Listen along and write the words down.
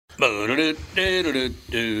Welcome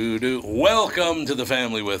to the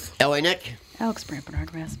family with L.A. Nick. Alex Brandt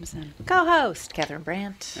Bernard Rasmussen. Co-host Catherine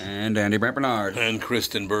Brandt. And Andy Brandt Bernard. And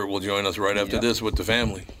Kristen Burt will join us right after this with the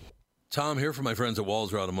family. Tom here from my friends at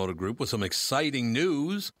Walzer Automotive Group with some exciting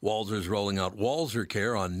news. Walzer's rolling out Walzer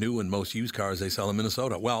Care on new and most used cars they sell in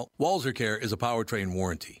Minnesota. Well, Walzer Care is a powertrain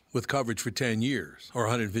warranty with coverage for 10 years or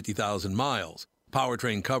 150,000 miles.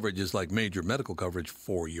 Powertrain coverage is like major medical coverage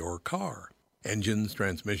for your car. Engines,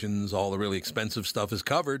 transmissions, all the really expensive stuff is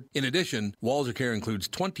covered. In addition, Walzer Care includes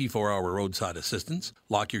 24-hour roadside assistance,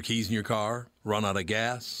 lock your keys in your car, run out of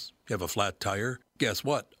gas, you have a flat tire. Guess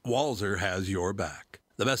what? Walzer has your back.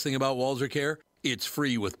 The best thing about Walzer Care, it's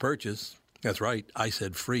free with purchase. That's right, I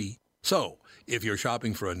said free. So, if you're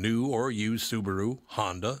shopping for a new or used Subaru,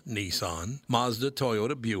 Honda, Nissan, Mazda,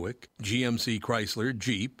 Toyota, Buick, GMC, Chrysler,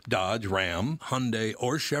 Jeep, Dodge, Ram, Hyundai,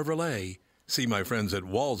 or Chevrolet, see my friends at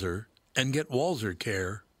Walzer and get Walzer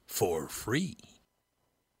Care for free.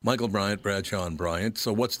 Michael Bryant, Bradshaw and Bryant.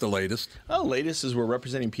 So what's the latest? Well, the latest is we're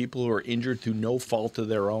representing people who are injured through no fault of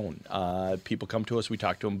their own. People come to us. We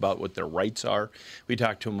talk to them about what their rights are. We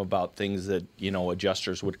talk to them about things that,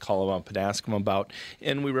 adjusters would call them up and ask them about.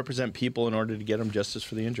 And we represent people in order to get them justice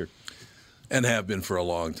for the injured. And have been for a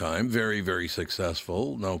long time. Very, very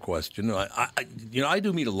successful, no question. I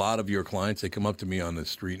do meet a lot of your clients. They come up to me on the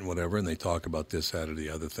street and whatever, and they talk about this, that, or the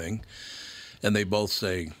other thing. And they both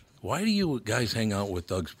say, why do you guys hang out with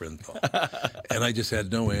Doug Sprinthal? And I just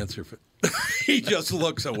had no answer for He just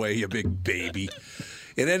looks away, you big baby.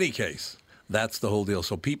 In any case, that's the whole deal.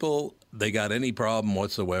 So people, they got any problem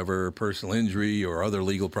whatsoever, personal injury or other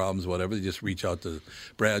legal problems, whatever, they just reach out to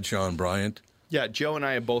Bradshaw and Bryant. Yeah, Joe and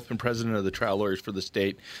I have both been president of the trial lawyers for the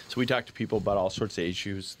state, so we talk to people about all sorts of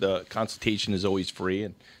issues. The consultation is always free,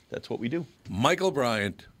 and that's what we do. Michael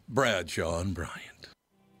Bryant, Bradshaw and Bryant.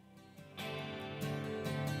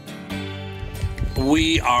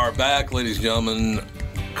 We are back, ladies and gentlemen.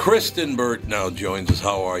 Kristen Burt now joins us.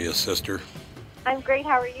 How are you, sister? I'm great.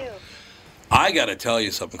 How are you? I got to tell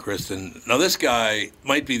you something, Kristen. Now, this guy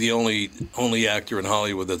might be the only actor in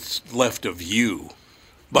Hollywood that's left of you,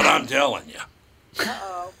 but I'm telling you.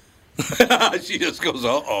 Uh-oh. She just goes,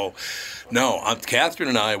 uh-oh. No, Catherine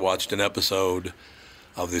and I watched an episode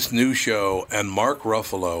of this new show, and Mark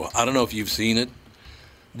Ruffalo, I don't know if you've seen it.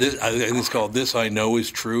 I think it's called This I Know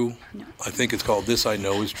Is True. No. I think it's called This I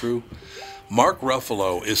Know Is True. Mark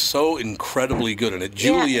Ruffalo is so incredibly good in it.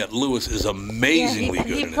 Juliette Lewis is amazingly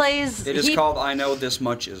good in it. It is called I Know This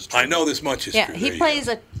Much Is True. I Know This Much Is True. He plays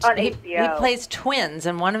he plays twins,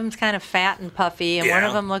 and one of them's kind of fat and puffy, and one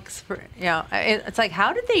of them looks, it's like,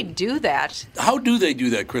 how did they do that? How do they do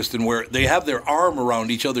that, Kristen, where they have their arm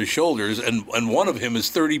around each other's shoulders, and one of him is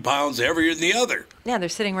 30 pounds heavier than the other? Yeah, they're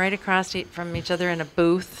sitting right across from each other in a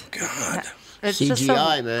booth. God. It's CGI, just so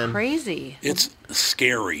man. Crazy. It's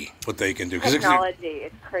scary what they can do. Technology,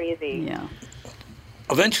 it's crazy. Yeah.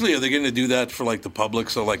 Eventually, are they going to do that for, the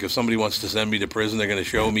public? So, if somebody wants to send me to prison, they're going to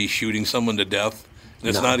show me shooting someone to death? And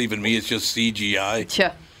it's not even me, it's just CGI?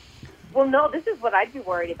 Yeah. Well, no, this is what I'd be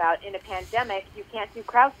worried about. In a pandemic, you can't do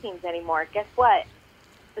crowd scenes anymore. Guess what?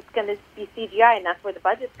 It's going to be CGI, and that's where the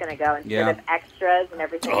budget's going to go instead of extras and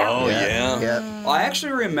everything else. Oh, yeah. Well, I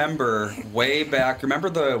actually remember way back, remember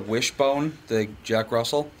the Wishbone, the Jack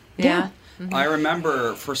Russell? Yeah. Mm-hmm. I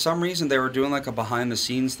remember for some reason they were doing a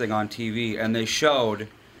behind-the-scenes thing on TV, and they showed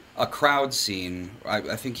a crowd scene.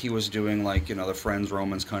 I think he was doing the Friends,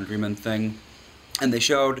 Romans, Countrymen thing. And they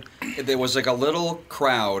showed, there was a little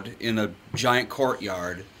crowd in a giant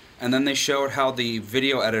courtyard, and then they showed how the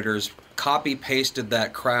video editors copy-pasted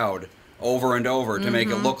that crowd over and over to make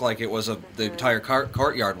it look like it was the entire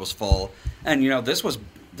courtyard was full. And,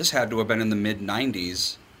 this had to have been in the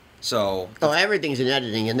mid-'90s. So everything's in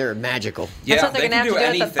editing, and they're magical. That's what they're they going to can have do to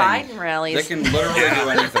anything. do at the Biden rallies. They can literally do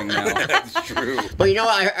anything now. That's true. But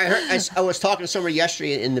I heard, I was talking to somebody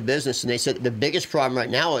yesterday in the business, and they said the biggest problem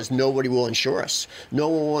right now is nobody will insure us. No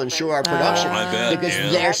one will insure our production. I bet, because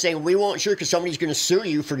they're saying we won't insure because somebody's going to sue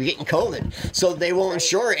you for getting COVID. So they won't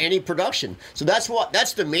insure any production. So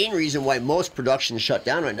that's the main reason why most productions shut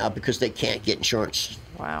down right now, because they can't get insurance.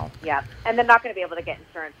 Wow. Yeah, and they're not going to be able to get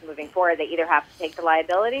insurance moving forward. They either have to take the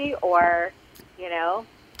liability or,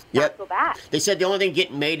 not go back. They said the only thing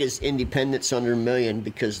getting made is independents under $1 million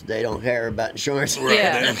because they don't care about insurance. Right.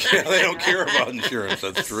 Yeah. They don't care about insurance.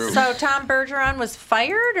 That's true. So Tom Bergeron was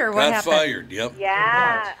fired, or what happened? Fired, yep.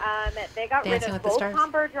 Yeah, they got rid Dancing of with the both Stars?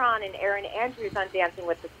 Tom Bergeron and Aaron Andrews on Dancing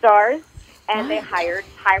with the Stars, and they hired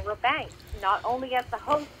Tyra Banks, not only as the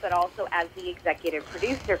host, but also as the executive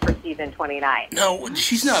producer for season 29. No,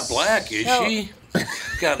 she's not black, is she?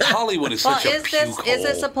 God, Hollywood is such a puke hole. Is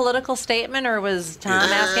this a political statement, or was Tom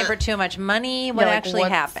asking for too much money? What actually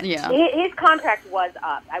happened? Yeah. His contract was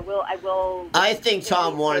up. I will. I think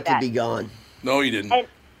Tom wanted to be gone. No, he didn't.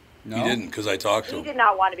 No? He didn't, because I talked to him. He did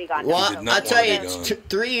not want to be gone. Well, I'll tell you,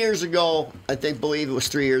 3 years ago, believe it was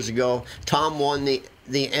 3 years ago, Tom won the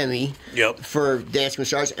Emmy for Dancing with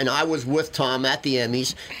Stars, and I was with Tom at the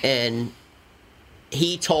Emmys, and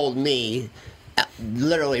he told me,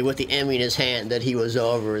 literally with the Emmy in his hand, that he was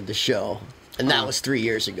over the show. And that was 3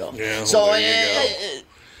 years ago. Yeah, so, there you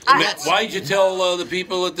go. Why'd you tell the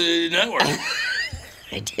people at the network?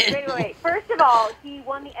 I did. Wait. First of all, he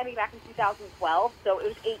won the Emmy back in 2012, so it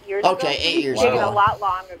was 8 years ago. Okay, 8 years ago. ago. A lot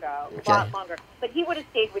long ago. A lot longer. But he would have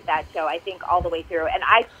stayed with that show, I think, all the way through. And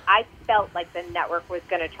I felt like the network was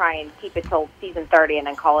going to try and keep it till season 30 and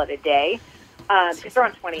then call it a day. Because they're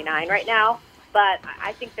on 29 right now. But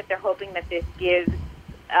I think that they're hoping that this gives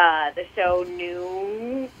the show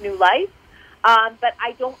new life. But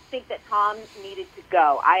I don't think that Tom needed to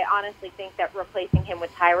go. I honestly think that replacing him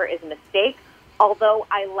with Tyra is a mistake. Although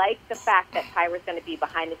I like the fact that Tyra's going to be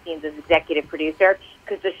behind the scenes as executive producer,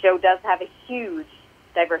 because the show does have a huge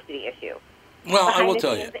diversity issue. Well, I will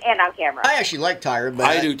tell you. And on camera. I actually like Tyra, but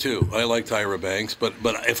I do too. I like Tyra Banks, but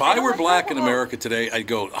if I were black in America today, I'd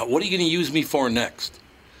go, what are you going to use me for next?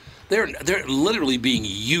 They're literally being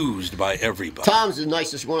used by everybody. Tom's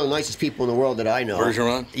one of the nicest people in the world that I know.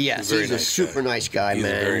 Bergeron? Yes, he's a super nice guy, he's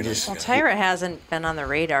man. A very nice guy. Tyra hasn't been on the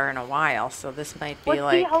radar in a while, so this might be he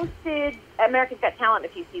hosted America's Got Talent a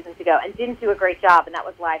few seasons ago and didn't do a great job, and that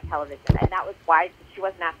was live television, and that was why she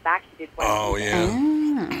wasn't asked back. She did one. Oh,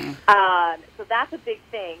 season. So that's a big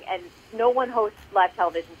thing, and no one hosts live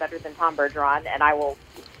television better than Tom Bergeron, and I will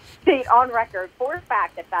state on record for a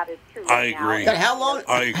fact that is true. I agree. How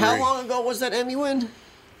long ago was that Emmy win?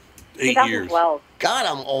 8 years. God,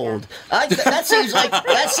 I'm old. That seems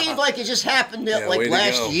like it just happened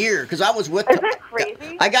last year, because I was with. Isn't that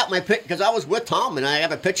crazy? I got my pic because I was with Tom, and I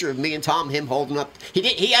have a picture of me and Tom, him holding up.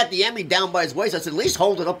 He had the Emmy down by his waist. I said, at least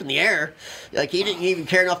hold it up in the air. Like, he didn't even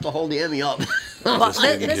care enough to hold the Emmy up. Well,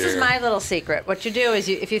 this is my little secret. What you do is,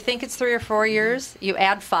 if you think it's 3 or 4 years, you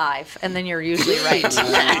add 5, and then you're usually right.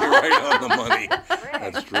 You're right on the money.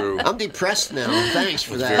 That's true. I'm depressed now. Thanks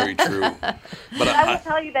for that. Very true. But I will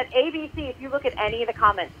tell you that ABC, if you look at any of the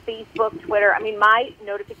comments, Facebook, Twitter, I mean, my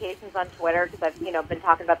notifications on Twitter, because I've been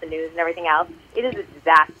talking about the news and everything else, it is a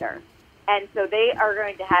disaster. And so they are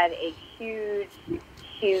going to have a huge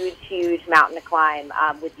mountain to climb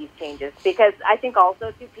with these changes. Because I think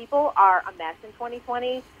also, too, people are a mess in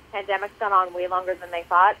 2020. Pandemic's gone on way longer than they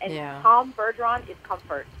thought. And Tom Bergeron is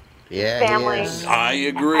comfort. Yeah, family. I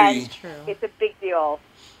agree. It's a big deal.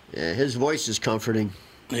 Yeah, his voice is comforting.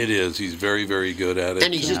 It is. He's very, very good at it.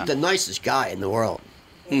 And he's just the nicest guy in the world.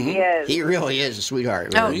 He is. He really is a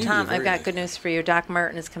sweetheart. Oh, Tom, I've got good news for you. Doc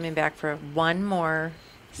Martin is coming back for one more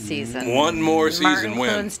season. One more season. Martin when?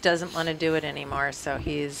 Clunes doesn't want to do it anymore, so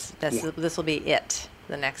this will be it.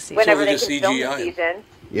 The next season. Whenever so they can film the season.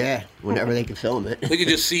 Yeah, whenever they can film it. They could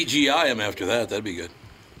just CGI him after that. That'd be good.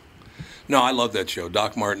 No, I love that show.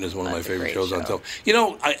 Doc Martin is one of my favorite shows on television. You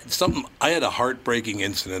know, I had a heartbreaking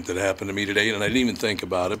incident that happened to me today, and I didn't even think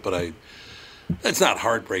about it, but that's not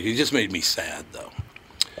heartbreaking. It just made me sad, though.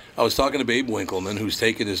 I was talking to Babe Winkleman, who's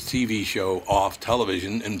taken his TV show off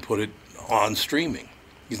television and put it on streaming.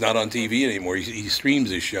 He's not on TV anymore. He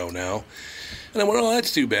streams his show now. And I went, oh,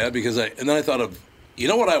 that's too bad, because and then I thought of, you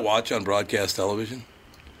know what I watch on broadcast television?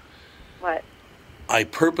 What? I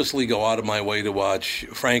purposely go out of my way to watch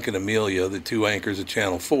Frank and Amelia, the two anchors at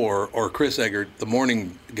Channel 4, or Chris Eggert, the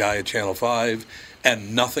morning guy at Channel 5,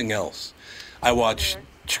 and nothing else. I watch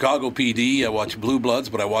Chicago PD, I watch Blue Bloods,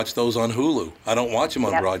 but I watch those on Hulu. I don't watch them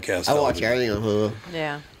on broadcast television. I watch everything on Hulu.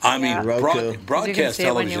 Yeah. I mean, broadcast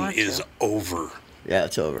television is over. Yeah,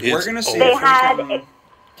 it's over. We're going to see they if had we can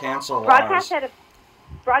cancel broadcast had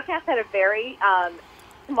a very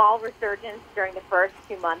small resurgence during the first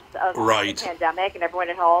 2 months of the pandemic and everyone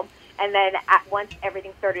at home. And then once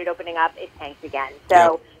everything started opening up, it tanked again.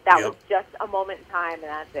 So that was just a moment in time, and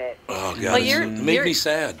that's it. Oh, God. It made me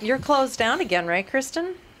sad. You're closed down again, right,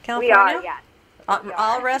 Kristen? California? We are, yes.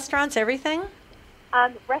 All restaurants, everything?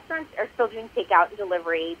 Restaurants are still doing takeout and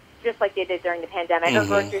delivery, just like they did during the pandemic. Our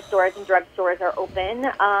grocery stores and drug stores are open,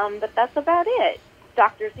 but that's about it.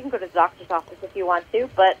 Doctors, you can go to the doctor's office if you want to,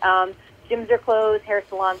 but gyms are closed, hair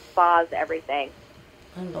salons, spas, everything.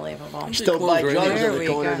 Unbelievable. Still buy drugs in the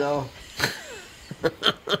corner, though.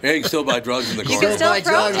 Yeah, you can still buy drugs in the corner. You can still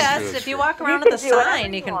protest. If you walk around with a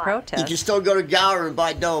sign, you can protest. You can still go to Gower and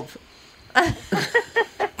buy dope.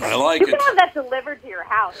 I like it. You can have that delivered to your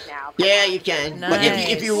house now. Yeah, you can. Nice. But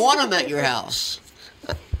if you want them at your house.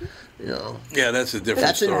 Yeah, that's a different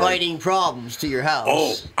That's story. inviting problems to your house.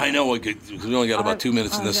 Oh, I know. We only got about 2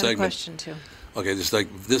 minutes in this segment. I have a question, too. Okay,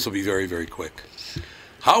 this will be very, very quick.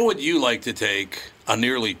 How would you like to take a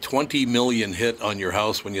nearly $20 million hit on your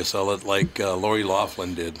house when you sell it like Lori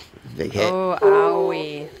Loughlin did? Big hit. Oh,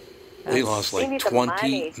 owie. They lost like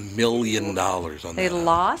 $20 million on that. They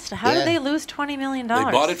lost? How did they lose $20 million? They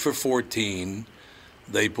bought it for 14.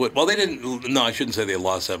 They didn't, no, I shouldn't say they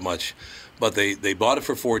lost that much, but they bought it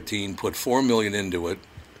for 14, put $4 million into it,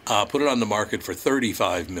 put it on the market for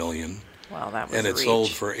 $35 million. Well, that was and it sold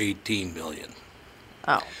for $18 million.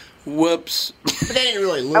 Oh. Whoops. But they didn't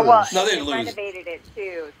really lose. Well, no, they didn't lose. Renovated it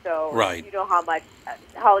too, so right. You know how much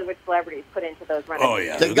Hollywood celebrities put into those renovations. Oh,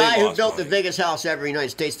 yeah. The guy who built the biggest house ever in the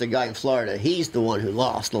United States, the guy in Florida, he's the one who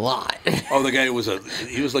lost a lot. Oh, the guy who was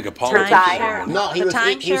like a politician. No, he was a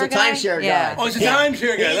timeshare guy. Oh, he's a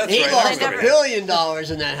timeshare guy. That's he right. He lost $1 billion in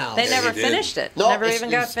that house. They never finished it. No, never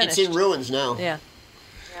even got finished. It's in ruins now. Yeah.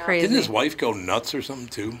 Crazy. Didn't his wife go nuts or something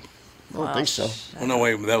too? I don't think so. Oh no,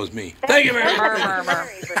 wait, that was me. Thank you very much.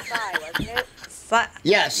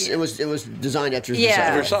 Yes, it was designed after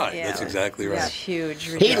Versailles. Yeah. That's exactly right. It's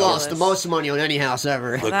huge. Ridiculous. He lost the most money on any house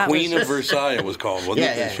ever. The Queen of Versailles it was called, wasn't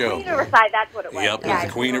it? The show. Queen of Versailles, that's what it was. Yep, it was the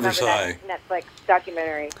Queen of Versailles. Netflix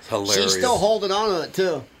documentary. It's hilarious. She's still holding on to it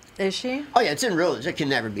too. Is she? Oh yeah, it's in ruins. It can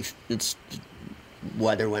never be. It's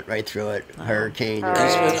weather went right through it. Hurricane. They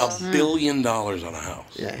spent $1 billion on a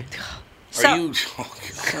house. Yeah. Are you?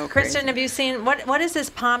 Kristen, have you seen what is this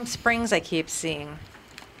Palm Springs I keep seeing?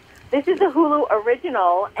 This is a Hulu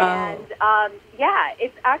original, and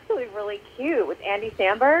it's actually really cute with Andy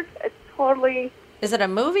Samberg. It's totally. Is it a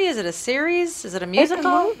movie? Is it a series? Is it a musical? It's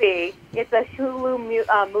a movie. It's a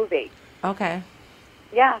Hulu movie. Okay.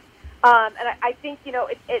 Yeah. And I think,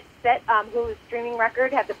 it set Hulu's streaming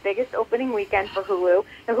record, had the biggest opening weekend for Hulu.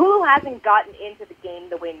 Now, Hulu hasn't gotten into the game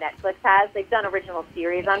the way Netflix has. They've done original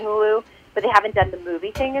series on Hulu, but they haven't done the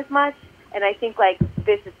movie thing as much. And I think,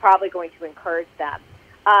 this is probably going to encourage them.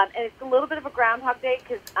 And it's a little bit of a Groundhog Day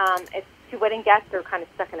because it's two wedding guests are kind of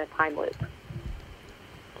stuck in a time loop.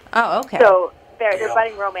 Oh, okay. So their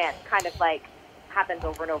budding romance kind of, happens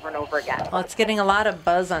over and over and over again. Well, it's getting a lot of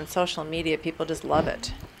buzz on social media. People just love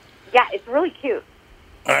it. Yeah, it's really cute.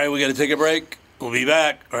 All right, we got to take a break. We'll be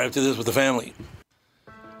back right after this with the family.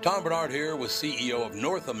 Tom Bernard here with CEO of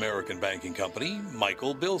North American Banking Company,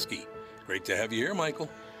 Michael Bilski. Great to have you here, Michael.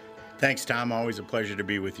 Thanks, Tom. Always a pleasure to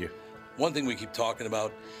be with you. One thing we keep talking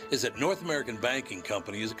about is that North American Banking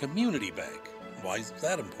Company is a community bank. Why is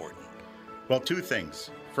that important? Well, two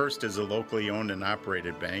things. First, as a locally owned and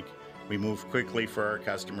operated bank, we move quickly for our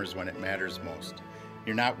customers when it matters most.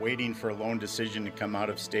 You're not waiting for a loan decision to come out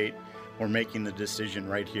of state. We're making the decision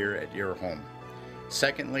right here at your home.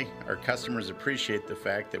 Secondly, our customers appreciate the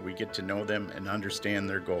fact that we get to know them and understand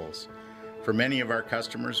their goals. For many of our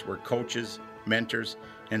customers, we're coaches, mentors,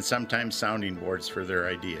 and sometimes sounding boards for their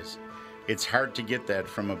ideas. It's hard to get that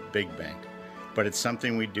from a big bank, but it's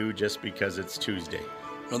something we do just because it's Tuesday.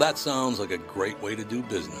 Well, that sounds like a great way to do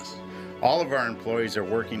business. All of our employees are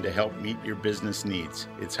working to help meet your business needs.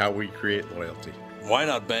 It's how we create loyalty. Why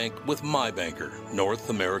not bank with my banker,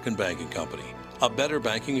 North American Banking Company? A better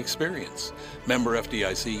banking experience. Member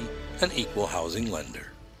FDIC, an equal housing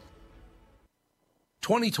lender.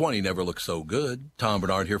 2020 never looked so good. Tom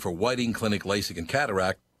Bernard here for Whiting Clinic LASIK and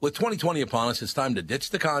Cataract. With 2020 upon us, it's time to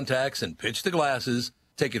ditch the contacts and pitch the glasses.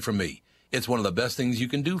 Take it from me. It's one of the best things you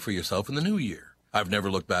can do for yourself in the new year. I've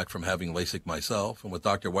never looked back from having LASIK myself, and with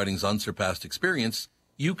Dr. Whiting's unsurpassed experience,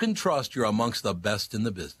 you can trust you're amongst the best in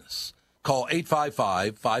the business. Call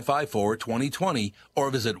 855-554-2020 or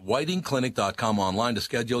visit whitingclinic.com online to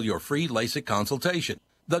schedule your free LASIK consultation.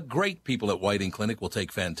 The great people at Whiting Clinic will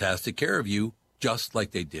take fantastic care of you, just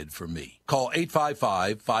like they did for me. Call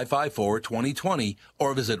 855-554-2020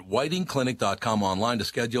 or visit whitingclinic.com online to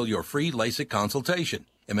schedule your free LASIK consultation.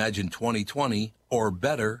 Imagine 2020 or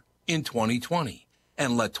better in 2020.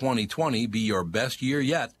 And let 2020 be your best year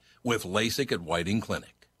yet with LASIK at Whiting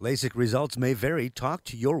Clinic. LASIK results may vary. Talk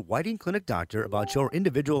to your Whiting Clinic doctor about your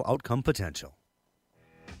individual outcome potential.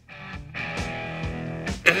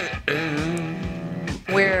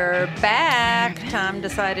 We're back. Tom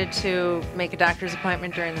decided to make a doctor's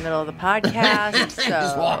appointment during the middle of the podcast,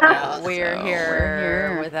 so we're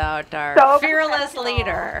here without our fearless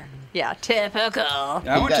leader. Yeah, typical.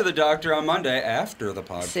 I went to the doctor on Monday after the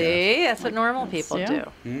podcast. See, that's what normal people do.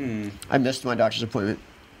 I missed my doctor's appointment.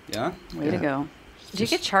 Yeah? Way to go. Do you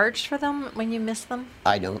get charged for them when you miss them?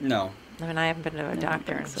 I don't. No. I mean, I haven't been to a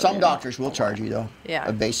doctor. Some doctors will charge you, though. Yeah.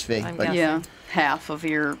 A base fee. But Yeah, half of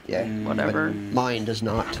your whatever. But mine does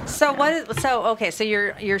not. So okay, so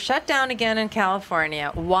you're shut down again in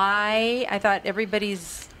California. Why? I thought everything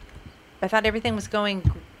was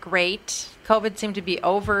going great. COVID seemed to be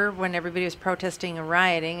over when everybody was protesting and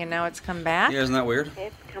rioting, and now it's come back. Yeah, isn't that weird?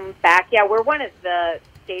 It's come back. Yeah, we're one of the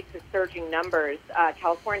states with surging numbers.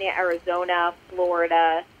 California, Arizona,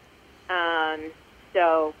 Florida.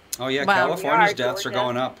 Oh yeah, California's deaths are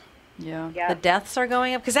going up. Yeah. The deaths are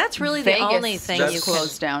going up because that's really Vegas the only thing you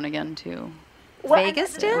closed down again too. Well,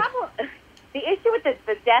 Vegas the did? The issue with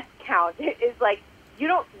the death count is like you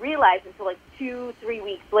don't realize until like 2-3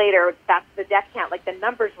 weeks later that's the death count. Like the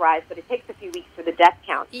numbers rise, but it takes a few weeks for the death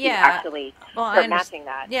count to actually start matching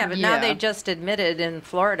that. Yeah, but now they just admitted in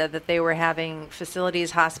Florida that they were having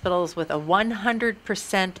facilities, hospitals with a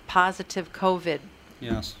 100% positive COVID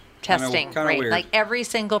testing kinda rate. weird. Like every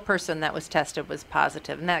single person that was tested was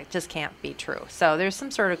positive, and that just can't be true. So there's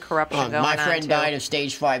some sort of corruption going on. My friend too. died of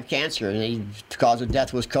stage 5 cancer, and the cause of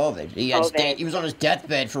death was COVID. He was on his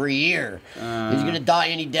deathbed for a year. He's going to die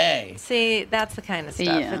any day. See, that's the kind of stuff.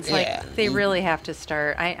 Yeah. It's like they really have to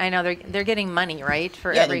start. I know they're getting money, right,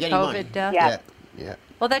 for every COVID money. death? Yeah.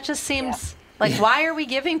 Well, that just seems like why are we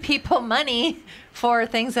giving people money for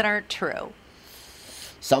things that aren't true?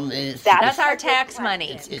 That's our tax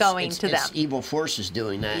money going to them. It's evil forces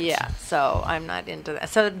doing that. Yeah, so I'm not into that.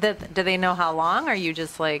 So do they know how long? Or are you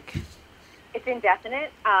just like... It's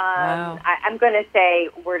indefinite. Wow. I'm going to say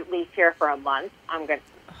we're at least here for a month. I'm going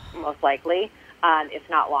to, most likely, if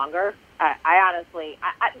not longer. I honestly,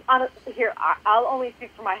 here, I'll only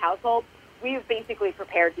speak for my household. We've basically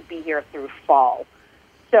prepared to be here through fall.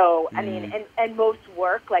 So, I mean, and most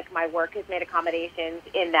work, like my work has made accommodations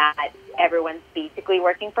in that everyone's basically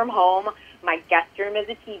working from home. My guest room is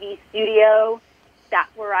a TV studio.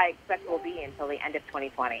 That's where I expect we'll be until the end of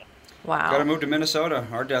 2020. Wow. Got to move to Minnesota.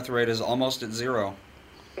 Our death rate is almost at 0.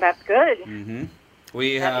 That's good. Mm-hmm.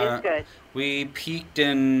 That is good. We peaked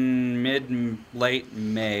in late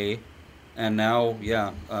May, and now,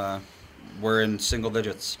 we're in single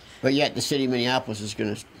digits. But yet the city of Minneapolis is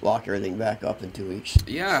going to lock everything back up in 2 weeks.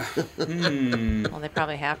 Yeah. Well, they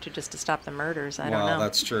probably have to just to stop the murders. I don't know. Well,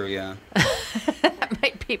 that's true, yeah. That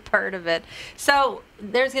might be part of it. So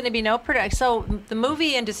there's going to be no production. So the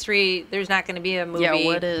movie industry, there's not going to be a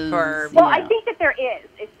movie for... Well, I think that there is.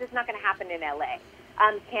 It's just not going to happen in L.A.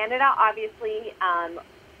 Canada, obviously, a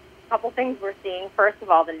couple things we're seeing. First of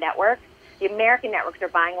all, the networks. The American networks are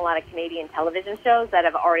buying a lot of Canadian television shows that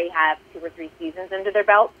have already had 2 or 3 seasons under their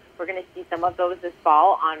belt. We're going to see some of those this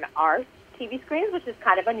fall on our TV screens, which is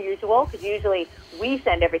kind of unusual because usually we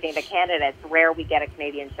send everything to Canada. It's rare we get a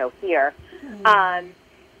Canadian show here.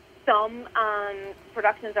 Some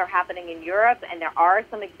productions are happening in Europe, and there are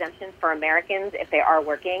some exemptions for Americans if they are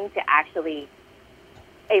working to actually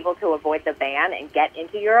able to avoid the ban and get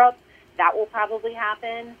into Europe. That will probably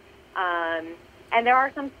happen. And there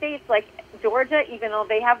are some states like Georgia, even though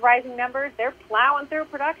they have rising numbers, they're plowing through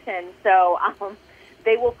production. So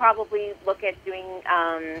they will probably look at doing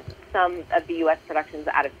some of the U.S. productions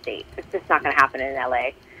out of state. It's just not going to happen in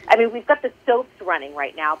L.A. I mean, we've got the soaps running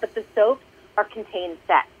right now, but the soaps are contained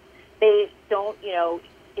sets. They don't,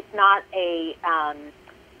 it's not a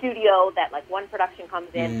studio that like one production comes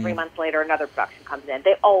in, 3 months later another production comes in.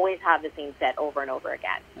 They always have the same set over and over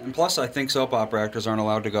again. And plus, I think soap opera actors aren't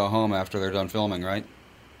allowed to go home after they're done filming, right?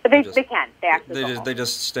 But they can. They actually they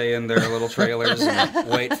just stay in their little trailers and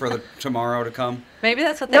wait for the tomorrow to come. Maybe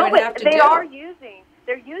that's what they would have to do.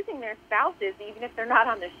 They're using their spouses, even if they're not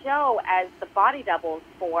on the show, as the body doubles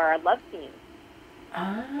for love scenes.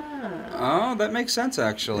 Oh, that makes sense,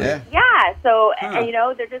 actually. Yeah. So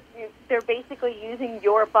they're basically using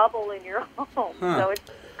your bubble in your home. So it's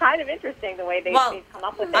kind of interesting the way they've come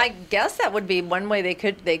up with it. I guess that would be one way they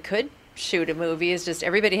could shoot a movie is just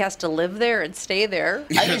everybody has to live there and stay there.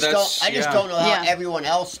 I just don't know how everyone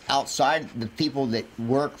else outside the people that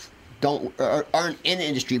aren't in the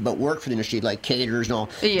industry but work for the industry, like caterers and all.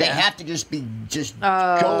 They have to just be going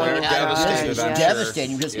out of business.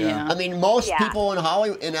 Devastating. Because, I mean, most people in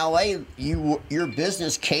Hollywood, in LA, your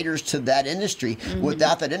business caters to that industry.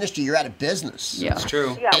 Without that industry, you're out of business. Yeah, it's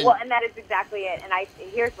true. Yeah, and that is exactly it. And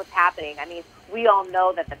here's what's happening. I mean, we all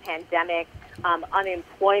know that the pandemic,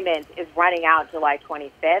 unemployment is running out July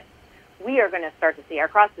 25th. We are going to start to see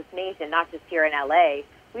across this nation, not just here in LA,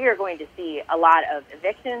 we are going to see a lot of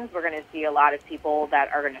evictions. We're going to see a lot of people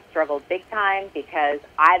that are going to struggle big time because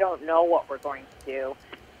I don't know what we're going to do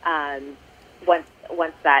once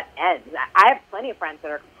that ends. I have plenty of friends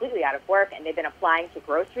that are completely out of work, and they've been applying to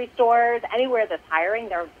grocery stores. Anywhere that's hiring,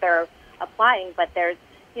 they're applying, but there's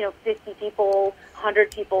 50 people,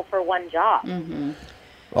 100 people for one job. Mm-hmm.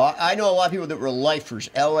 Well, I know a lot of people that were lifers,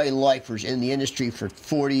 LA lifers, in the industry for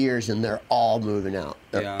 40 years, and they're all moving out.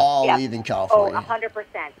 They're all leaving California. 100%.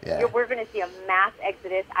 Yeah. We're going to see a mass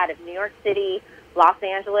exodus out of New York City, Los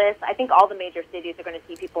Angeles. I think all the major cities are going to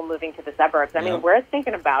see people moving to the suburbs. I mean, we're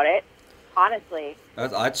thinking about it, honestly.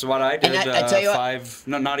 That's what I did I tell you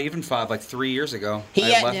not even 5, like 3 years ago. He I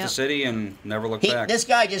had- left the city and never looked back. This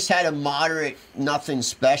guy just had a moderate, nothing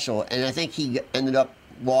special, and I think he ended up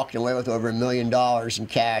walking away with over $1 million in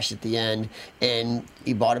cash at the end, and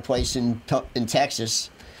he bought a place in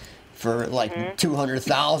Texas for like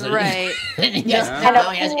 $200,000. Right. And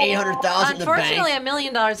now he has $800,000 in the bank. Unfortunately, $1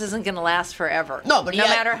 million isn't going to last forever. No, but no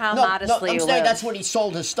matter how modestly I'm you saying live. that's what he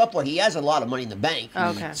sold his stuff for. He has a lot of money in the bank.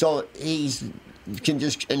 Okay. So he's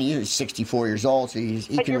 64 years old, so he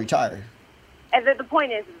can retire. And the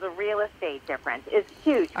point is the real estate difference is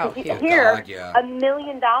huge. Oh, Here, $1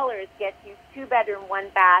 million gets you 2-bedroom, 1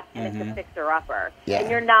 bath, and it's a fixer-upper. Yeah. And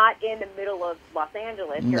you're not in the middle of Los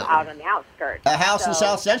Angeles. You're out on the outskirts. A house in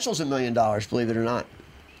South Central's $1 million, believe it or not.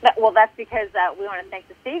 Well, that's because we want to thank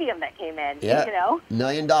the stadium that came in. Yeah. $1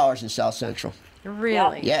 million in South Central.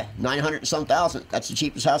 Really? Yeah, 900 and some thousand. That's the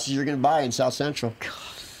cheapest houses you're going to buy in South Central.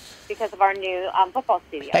 Because of our new football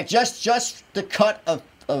stadium. Heck, just to cut a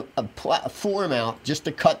form out, just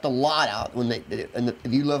to cut the lot out.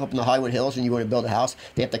 If you live up in the Hollywood Hills and you want to build a house,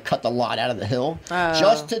 they have to cut the lot out of the hill.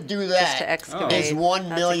 Just to do that is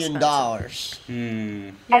 $1 million.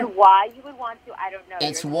 And why you would want to, I don't know.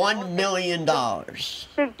 It's $1 million.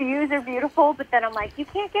 The views are beautiful, but then I'm like, you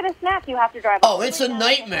can't get a snack. You have to drive. Oh, it's a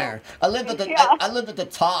nightmare. I lived at the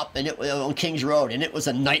top and on Kings Road, and it was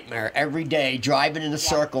a nightmare every day driving in a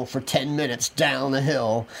circle for 10 minutes down the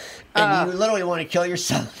hill, and you literally want to kill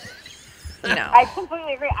yourself. No. I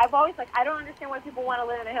completely agree. I've always I don't understand why people want to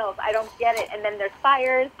live in the hills. I don't get it. And then there's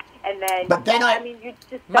fires, and then you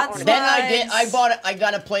just don't. Then I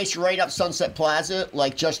got a place right up Sunset Plaza,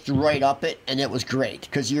 like just right up it, and it was great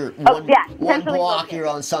because you're one block you're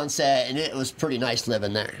on Sunset, and it was pretty nice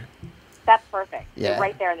living there. That's perfect. Yeah. You're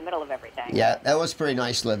right there in the middle of everything. Yeah, that was pretty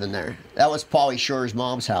nice living there. That was Pauly Shore's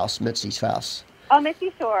mom's house, Mitzi's house. Oh,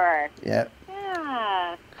 Mitzi Shore. Yeah.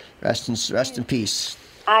 Yeah. Rest in peace.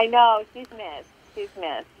 I know. She's missed.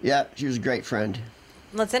 Yeah, she was a great friend.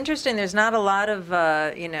 Well, it's interesting. There's not a lot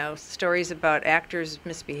of, stories about actors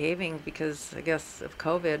misbehaving because, I guess, of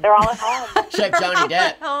COVID. They're all at home. Except Johnny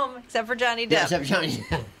Depp. Home, except for Johnny Depp. Yeah, except Johnny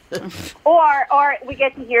Depp. or we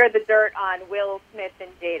get to hear the dirt on Will Smith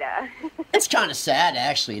and Jada. It's kind of sad,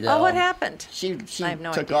 actually, though. Oh, what happened? She I have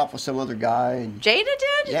no took idea. off with some other guy. And Jada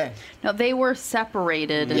did? Yeah. No, they were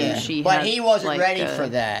separated, and she. But had, he wasn't ready for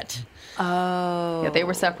that. Oh. Yeah, they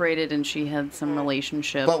were separated, and she had some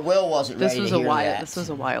relationship. But Will wasn't ready to hear that. This was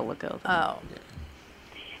a while ago. Oh.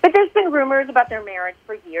 But there's been rumors about their marriage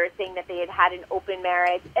for years, saying that they had an open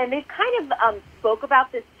marriage. And they kind of spoke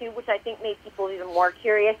about this, too, which I think made people even more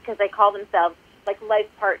curious because they call themselves, life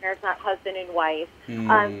partners, not husband and wife.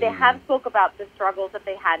 They have spoke about the struggles that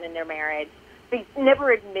they had in their marriage. They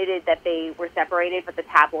never admitted that they were separated, but the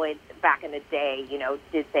tabloids back in the day,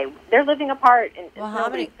 did say they're living apart and it's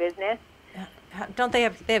nobody's business. Don't they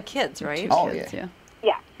have kids, right? Kids, yeah.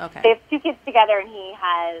 Yeah. Okay. They have 2 kids together, and he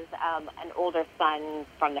has an older son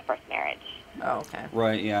from the first marriage. Oh, okay.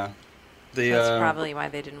 Right, yeah. That's probably why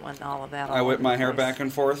they didn't want all of that. I whip my hair back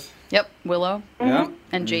and forth. Yep, Willow. Yeah.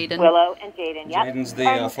 And Jaden. Willow and Jaden, yep. Jaden's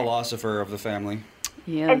the philosopher of the family.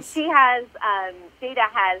 Yes. And she has, Jada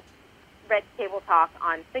has Red Table Talk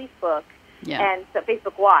on Facebook. Yeah. And so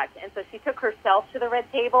Facebook Watch. And so she took herself to the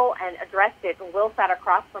Red Table and addressed it, and Will sat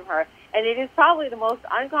across from her. And it is probably the most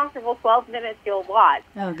uncomfortable 12 minutes you'll watch.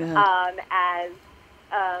 Oh, good.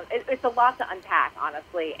 It's a lot to unpack,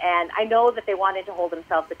 honestly. And I know that they wanted to hold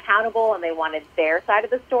themselves accountable and they wanted their side of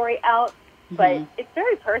the story out. But it's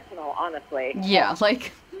very personal, honestly. Yeah,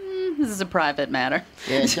 this is a private matter.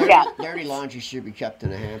 Yeah, dirty laundry should be kept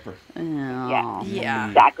in a hamper. Oh. Yeah.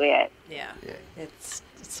 Exactly it. Yeah. It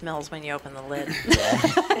smells when you open the lid.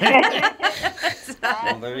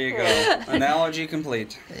 Well, there you go. Analogy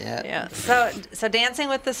complete. Yeah. So Dancing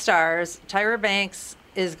with the Stars, Tyra Banks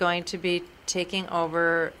is going to be taking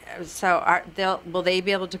over. So will they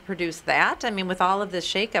be able to produce that? I mean, with all of this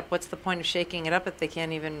shakeup, what's the point of shaking it up if they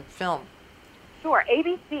can't even film? Sure.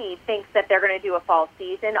 ABC thinks that they're going to do a fall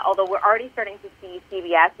season, although we're already starting to see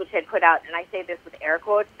CBS, which had put out, and I say this with air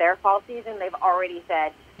quotes, their fall season. They've already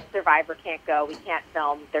said Survivor can't go. We can't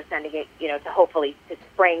film. They're sending it, to hopefully to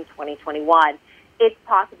spring 2021. It's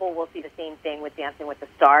possible we'll see the same thing with Dancing with the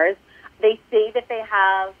Stars. They say that they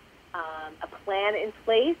have a plan in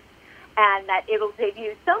place, and that it'll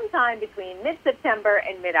debut sometime between mid-September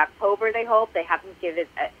and mid-October. They hope. They haven't given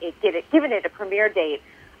it a premiere date.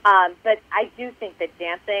 But I do think that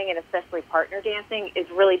dancing, and especially partner dancing, is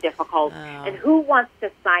really difficult. And who wants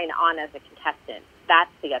to sign on as a contestant?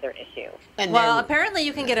 That's the other issue. Well, apparently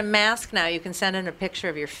you can get a mask now. You can send in a picture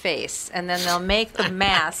of your face, and then they'll make the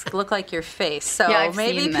mask look like your face. So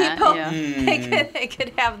maybe people they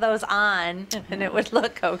could have those on, and it would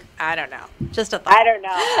look okay. I don't know. Just a thought. I don't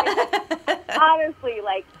know. Honestly,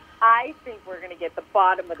 I think we're going to get the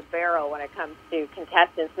bottom of the barrel when it comes to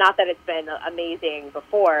contestants. Not that it's been amazing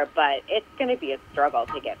before, but it's going to be a struggle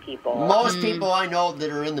to get people. Most people I know that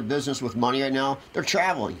are in the business with money right now, they're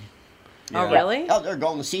traveling. Yeah. Oh, really? Oh, they're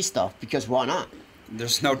going to see stuff, because why not?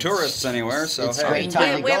 There's no tourists anywhere, so it's a great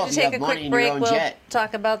time to we go have to if you take have a money quick in your break. own We'll jet.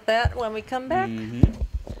 talk about that when we come back.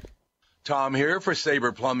 Tom here for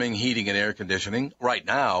Sabre Plumbing, Heating, and Air Conditioning. Right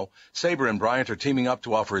now, Sabre and Bryant are teaming up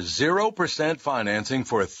to offer 0% financing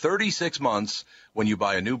for 36 months when you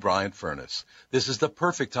buy a new Bryant furnace. This is the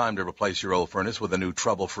perfect time to replace your old furnace with a new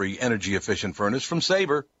trouble-free, energy-efficient furnace from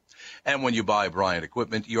Sabre. And when you buy Bryant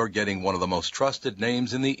equipment, you're getting one of the most trusted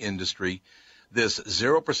names in the industry. This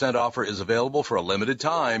 0% offer is available for a limited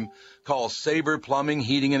time. Call Sabre Plumbing,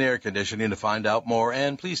 Heating, and Air Conditioning to find out more,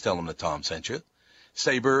 and please tell them that Tom sent you.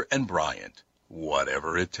 Sabre and Bryant,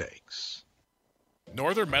 whatever it takes.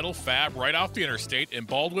 Northern Metal Fab, right off the interstate in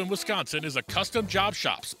Baldwin, Wisconsin, is a custom job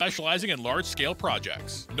shop specializing in large-scale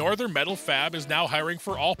projects. Northern Metal Fab is now hiring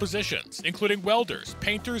for all positions, including welders,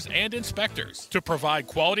 painters, and inspectors, to provide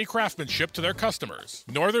quality craftsmanship to their customers.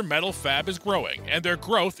 Northern Metal Fab is growing, and their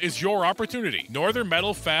growth is your opportunity. Northern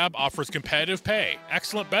Metal Fab offers competitive pay,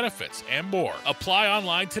 excellent benefits, and more. Apply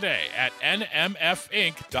online today at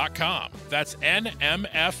nmfinc.com. That's nmfinc.com.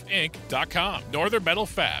 Northern Metal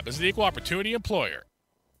Fab is an equal opportunity employer.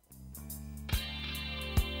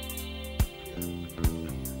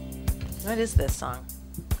 What is this song?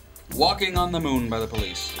 Walking on the Moon by the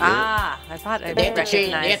Police. I thought I recognized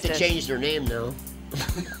it. They have to change their name now.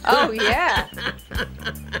 Oh, yeah.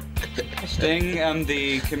 Sting and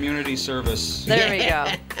the Community Service. There we go.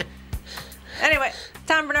 Anyway,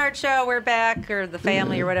 Tom Bernard Show, we're back, or the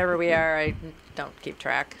family, or whatever we are. I don't keep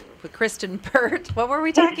track. With Kristen Burt. What were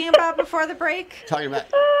we talking about before the break? Talking about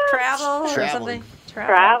travel or something?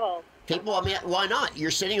 Travel. People, I mean, why not?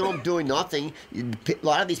 You're sitting home doing nothing. A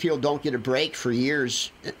lot of these people don't get a break for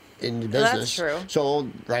years in the business. That's true. So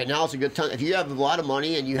right now is a good time. If you have a lot of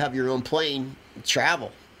money and you have your own plane,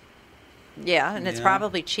 travel. Yeah, and it's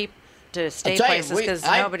probably cheap to stay places because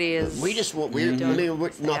nobody is. We just we're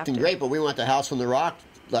nothing great, but we went to House on the Rock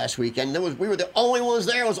last weekend. We were the only ones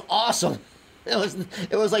there. It was awesome. It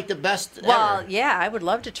was like the best ever. Yeah, I would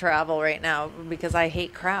love to travel right now because I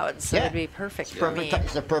hate crowds. So it would be perfect for me.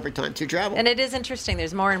 It's the perfect time to travel. And it is interesting.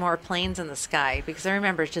 There's more and more planes in the sky because I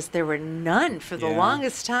remember there were none for the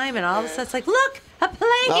longest time, and all of a sudden it's like, look, a plane.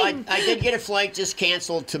 Well, I did get a flight just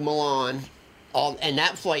canceled to Milan. And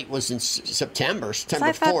that flight was in September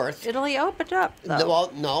 4th. Italy opened up, though. Well,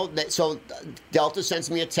 no. So Delta sends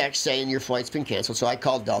me a text saying your flight's been canceled. So I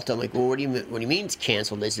called Delta. I'm like, well, what do you mean it's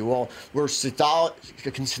canceled? They said, well, we're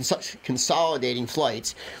consolidating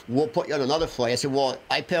flights. We'll put you on another flight. I said, well,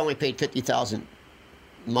 I only paid 50,000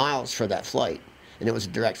 miles for that flight. And it was a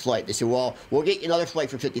direct flight. They said, well, we'll get you another flight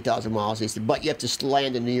for 50,000 miles. They said, but you have to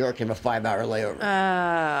land in New York and have a 5-hour layover.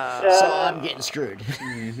 So I'm getting screwed.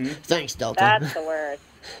 Mm-hmm. Thanks, Delta. That's the word.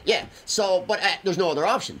 Yeah. So, but there's no other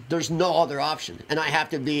option. There's no other option. And I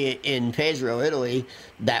have to be in Pesaro, Italy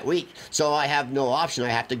that week. So I have no option. I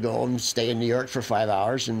have to go and stay in New York for 5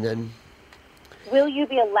 hours and then... Will you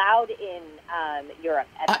be allowed in Europe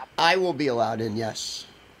at that point? I will be allowed in, yes.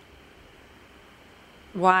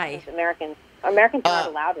 Why? Americans are not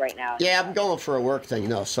allowed right now. Yeah, I'm going for a work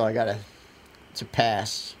thing, so I gotta. It's a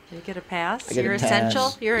pass. You get a pass? You're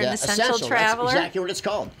essential? You're an essential traveler? That's exactly what it's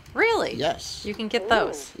called. Really? Yes. You can get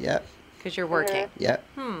those? Yep. Because you're working? Yep.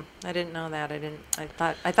 I didn't know that. I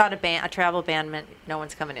thought a travel ban meant no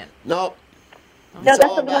one's coming in. Nope. No, that's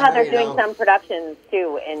how they're doing some productions,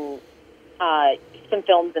 too, in some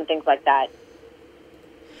films and things like that.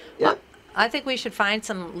 Yeah. I think we should find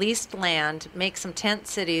some leased land, make some tent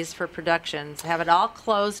cities for productions, have it all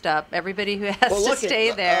closed up. Everybody who has to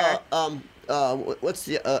stay there. What's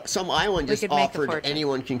the some island just offered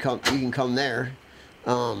anyone can come. You can come there.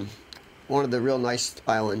 One of the real nice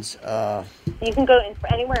islands. You can go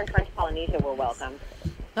anywhere in French Polynesia. We're welcome.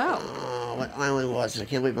 What island was it? I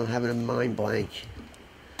can't believe I'm having a mind blank.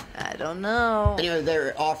 I don't know. Anyway,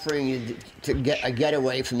 they're offering you to get a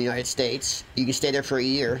getaway from the United States. You can stay there for a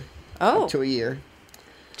year. Oh. Up to a year.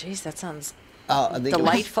 Jeez, that sounds I think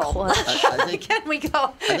Delightful. I think Can we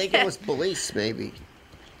go? I think it was Belize, maybe.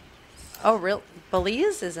 Oh, real?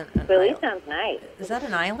 Belize isn't. Belize sounds nice. Is that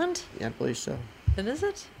an island? Yeah, I believe so. It is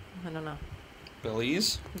it? I don't know.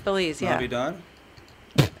 Belize? Belize, yeah. Navidad?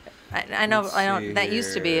 I know. Let's I don't. see That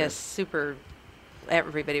used to be here. a super.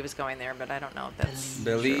 Everybody was going there, but I don't know if that's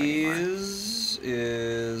Belize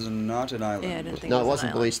is not an island. Yeah, I didn't think No, it it was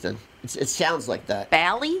wasn't an Belize then. It sounds like that.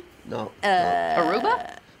 Bali? No.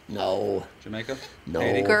 Aruba? No. Jamaica? No.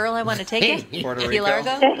 Haiti? Girl, I want to take it. Puerto Key Rico? Largo?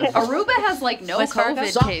 Aruba has like no West Fargo?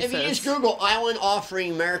 COVID If you cases. just Google island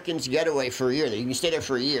offering Americans getaway for a year, you can stay there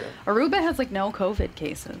for a year. Aruba has like no COVID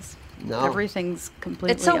cases. No. Everything's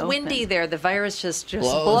completely It's so open. windy there. The virus just Blows.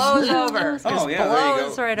 blows over. Oh, Just yeah, there you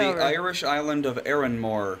blows go. right the over. Irish island of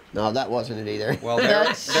Erinmore. No, that wasn't it either. Well, they're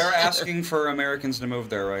asking for Americans to move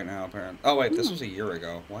there right now, apparently. Oh, wait, this was a year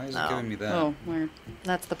ago. Why is it giving me that? Oh, weird.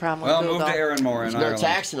 That's the problem Well, with move Google. to Erinmore in There's no Ireland.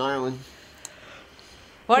 tax in Ireland.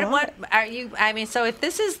 What are you? I mean, so if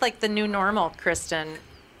this is like the new normal, Kristen,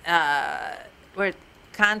 where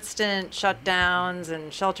constant shutdowns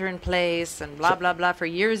and shelter in place and blah blah blah for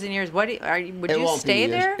years and years, would you stay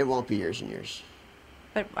there? It won't be years and years.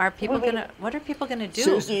 But are people gonna? What are people gonna do? As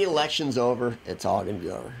soon as the election's over, it's all going to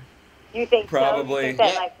be over. You think Probably. so? You think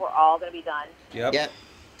that like we're all going to be done? Yep. Yep.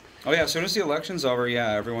 Oh, yeah, as soon as the election's over,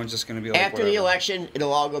 yeah, everyone's just going to be like, After the whatever. election,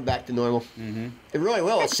 it'll all go back to normal. Mm-hmm. It really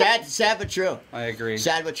will. It's sad but true. I agree.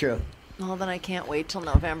 Sad but true. Well, then I can't wait till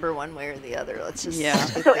November, one way or the other. Let's just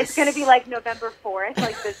So it's going to be like November 4th,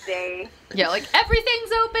 like this day. Yeah, like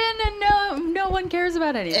everything's open and no one cares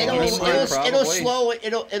about anything. It'll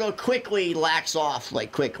quickly lax off,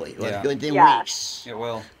 like quickly, like Yeah. within Yeah. weeks. It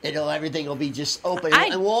will. Everything will be just open,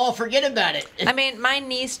 and we'll all forget about it. I mean, my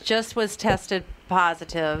niece just was tested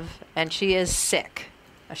positive, and she is sick.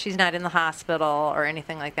 She's not in the hospital or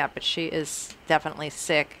anything like that, but she is definitely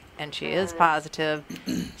sick, and she is positive.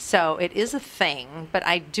 So it is a thing, but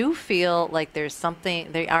I do feel like there's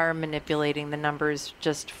something, they are manipulating the numbers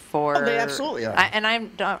just for... Oh, they absolutely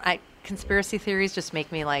are. Conspiracy theories just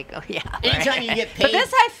make me like, oh yeah. Anytime you get paid, but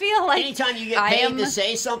this I feel like anytime you get paid to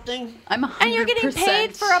say something, I'm 100%. and you're getting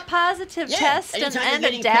paid for a positive test and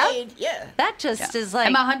a death. Paid, yeah, that just is like.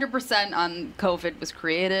 I'm 100% on COVID was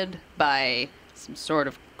created by some sort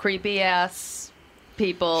of creepy ass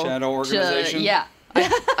people. Shadow organization. Yeah,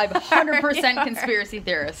 I'm 100% conspiracy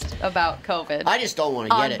theorist about COVID. I just don't want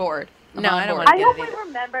to get it. On board. No, I don't want I hope we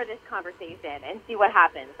remember this conversation and see what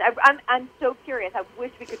happens. I'm so curious. I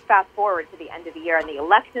wish we could fast forward to the end of the year and the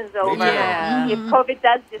election's over. Yeah. If COVID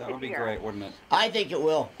does disappear. That would be great, wouldn't it? I think it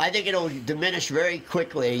will. I think it'll diminish very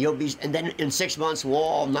quickly. And then in 6 months, we'll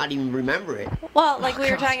all not even remember it. Well, like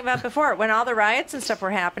we were talking about before, when all the riots and stuff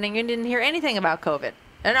were happening, you didn't hear anything about COVID.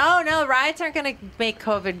 And oh no, riots aren't going to make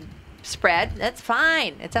COVID spread. That's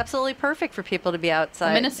fine. It's absolutely perfect for people to be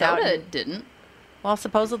outside. Minnesota didn't. Well,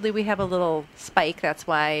 supposedly we have a little spike. That's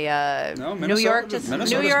why New York just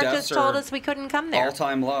told us we couldn't come there.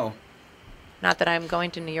 All-time low. Not that I'm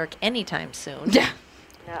going to New York anytime soon. Yeah.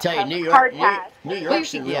 Tell you, New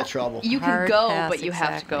York's in real trouble. You can Hard go, pass, but you have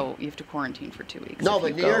to exactly. go. You have to quarantine for 2 weeks. No, if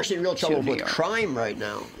but you New go York's in real trouble to New with York. crime right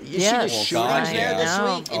now. You Yes. see the shootings there this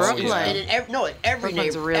know. week? Brooklyn. And in every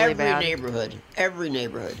Brooklyn's really bad. neighborhood. Every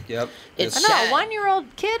neighborhood. Yep. It's I know, sad. a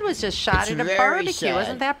 1-year-old kid was just shot It's at a very barbecue. sad.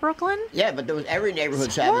 Wasn't that Brooklyn? Yeah, but there was every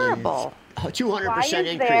neighborhood's It's horrible. having a 200% Why is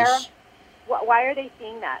increase. there? Why are they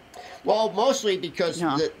seeing that? Well, mostly because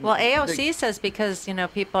Well, AOC says because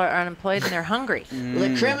people are unemployed and they're hungry.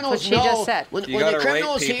 the criminals That's what she know just said. when You the got to rate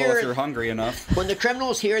criminals people hear if you're hungry enough. when the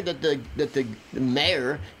criminals hear that the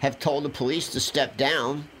mayor have told the police to step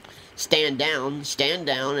down, stand down,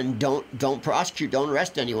 and don't prosecute, don't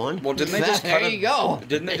arrest anyone. Well, didn't they just cut there you go.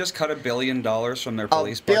 Didn't they just cut $1 billion from their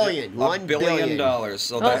police billion, budget? $1 $1 billion.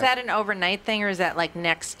 So Well, is that an overnight thing or is that like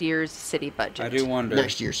next year's city budget? I do wonder.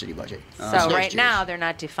 Next year's city budget. So It's next right year's. now they're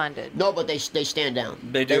not defunded. No, but they stand down.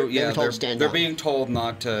 They do. They're Yeah, told to stand they're down. being told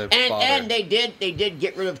not to bother. And they did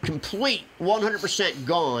get rid of complete 100%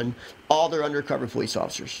 gone all their undercover police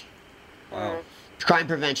officers. Wow. Crime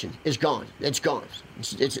prevention is gone. It's gone.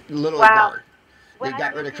 It's literally Wow. gone. When They I got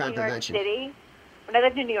lived rid of in crime New York prevention. When I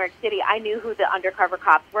lived in New York City, I knew who the undercover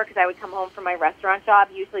cops were because I would come home from my restaurant job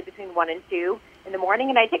usually between 1 and 2 in the morning,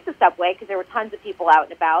 and I'd take the subway because there were tons of people out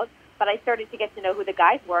and about. But I started to get to know who the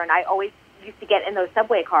guys were, and I always used to get in those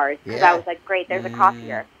subway cars because I was like, great, there's a cop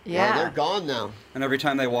here. Yeah, they're gone now. And every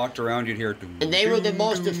time they walked around, you'd hear. And they were the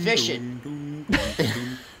most efficient.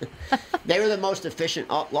 They were the most efficient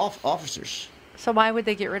officers. So why would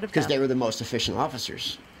they get rid of them? Because they were the most efficient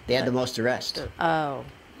officers. They had the most arrests. Oh.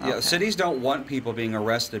 Yeah, cities don't want people being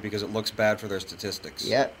arrested because it looks bad for their statistics.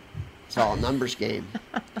 Yep. It's all a numbers game.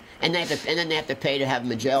 and then they have to pay to have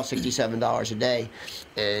them in jail $67 a day,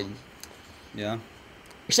 and yeah.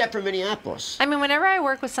 Except for Minneapolis. I mean, whenever I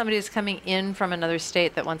work with somebody who's coming in from another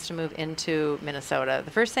state that wants to move into Minnesota,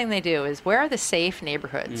 the first thing they do is, where are the safe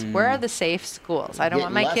neighborhoods? Where are the safe schools? I don't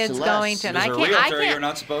want my kids going to, and I can't. You're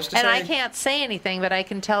not supposed to and say. I can't say anything, but I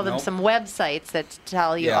can tell them some websites that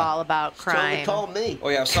tell you all about crime. Call me. Oh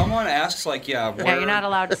yeah, if someone asks yeah, you're not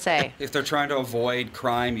allowed to say. If they're trying to avoid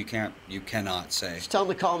crime, you cannot say. Just tell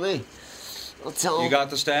them to call me. I'll tell them. You got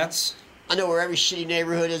the stats? I know where every shitty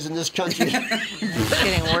neighborhood is in this country. It's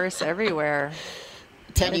getting worse everywhere.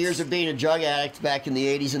 10 years of being a drug addict back in the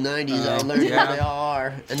 80s and 90s, I learned where they all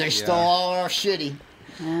are. And they still all are shitty.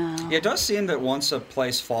 Yeah, it does seem that once a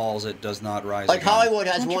place falls, it does not rise Like again. Hollywood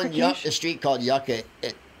has a street called Yucca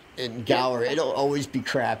in Gower. It'll always be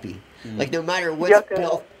crappy. Like no matter what's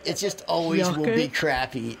built, it just always will be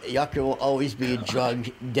crappy. Yucca will always be a drug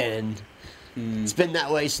den. It's been that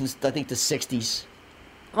way since, I think, the 60s.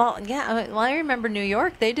 Well, yeah. Well, I remember New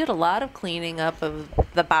York. They did a lot of cleaning up of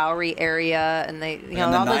the Bowery area, and they,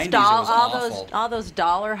 all those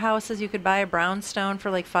dollar houses you could buy a brownstone for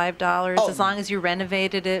like $5 as long as you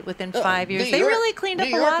renovated it within 5 years. They really cleaned up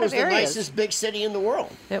a lot of areas. New York was the nicest big city in the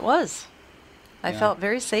world. It was. I felt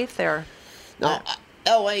very safe there. Now,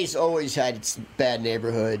 LA's always had its bad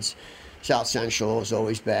neighborhoods. South Central is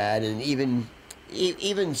always bad, and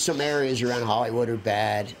even some areas around Hollywood are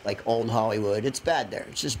bad, like old Hollywood. It's bad there.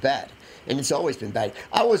 It's just bad. And it's always been bad.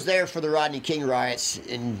 I was there for the Rodney King riots,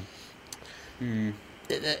 and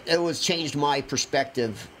it was changed my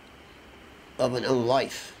perspective of an own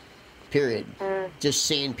life, period. Just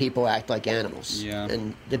seeing people act like animals. Yeah.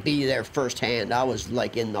 And to be there firsthand, I was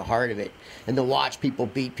like in the heart of it. And to watch people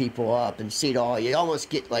beat people up and see it all, you almost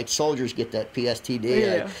get like soldiers get that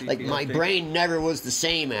PTSD. Like my brain never was the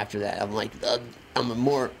same after that. I'm like, I'm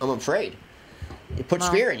afraid. It puts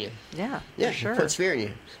fear in you. Yeah, for sure. It puts fear in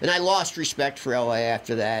you. And I lost respect for LA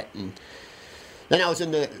after that. And then I was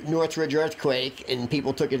in the Northridge earthquake, and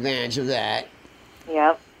people took advantage of that.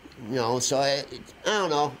 Yep. You know, so I don't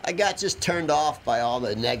know. I got just turned off by all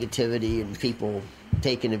the negativity and people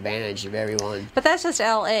taking advantage of everyone. But that's just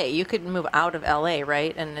LA. You could move out of LA,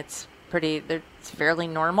 right? And it's fairly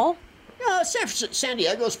normal. Yeah, San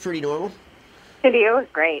Diego's pretty normal. San Diego's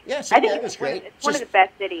great. Yeah, San Diego's great. It's one of the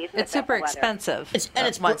best cities. It's super expensive. It's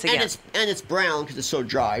brown because it's so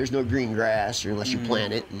dry. There's no green grass unless you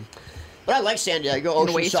plant it. But I like San Diego,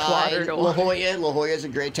 Oceanside, La Jolla. La Jolla is a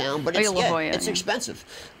great town, but it's expensive.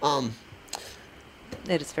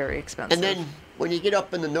 It is very expensive. And then when you get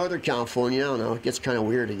up into Northern California, I don't know, it gets kind of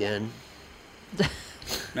weird again.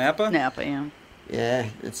 Napa? Napa, yeah. Yeah,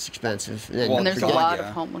 it's expensive. And there's a lot of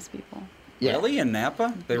homeless people. Yeah. Really? In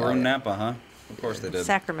Napa? They were in Napa, huh? Of course they did.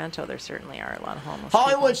 Sacramento, there certainly are a lot of homeless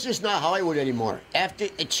Hollywood's people. just not Hollywood anymore. After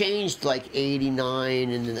it changed like '89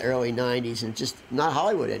 and in the early '90s, and it's just not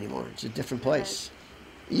Hollywood anymore. It's a different place.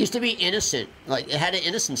 It used to be innocent. Like it had an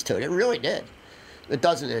innocence to it. It really did. It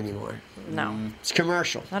doesn't anymore. No. It's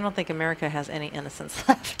commercial. I don't think America has any innocence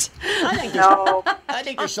left. I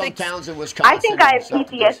think there's some towns in Wisconsin. I think I have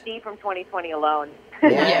PTSD from 2020 alone.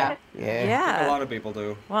 Yeah. A lot of people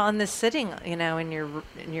do. Well, and this sitting, in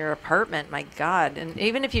your apartment, my God. And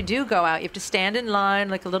even if you do go out, you have to stand in line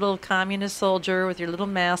like a little communist soldier with your little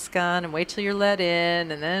mask on and wait till you're let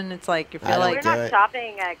in. And then it's like you feel like we're not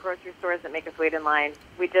shopping at grocery stores that make us wait in line.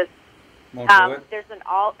 We just won't do it. There's do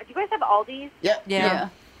you guys have Aldi's? Yeah. Yeah.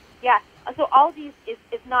 So Aldi's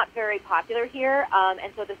is not very popular here,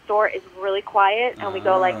 and so the store is really quiet, and we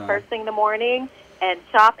go like first thing in the morning and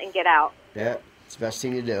shop and get out. Yeah, it's the best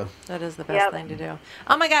thing to do. That is the best thing to do.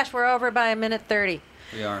 Oh my gosh, we're over by a minute 30.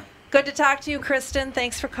 We are. Good to talk to you, Kristen.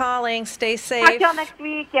 Thanks for calling. Stay safe. Talk to y'all next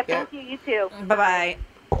week. Yeah, thank you. You too. Bye-bye.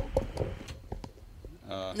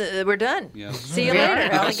 We're done. Yes. See you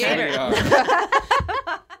later, alligator.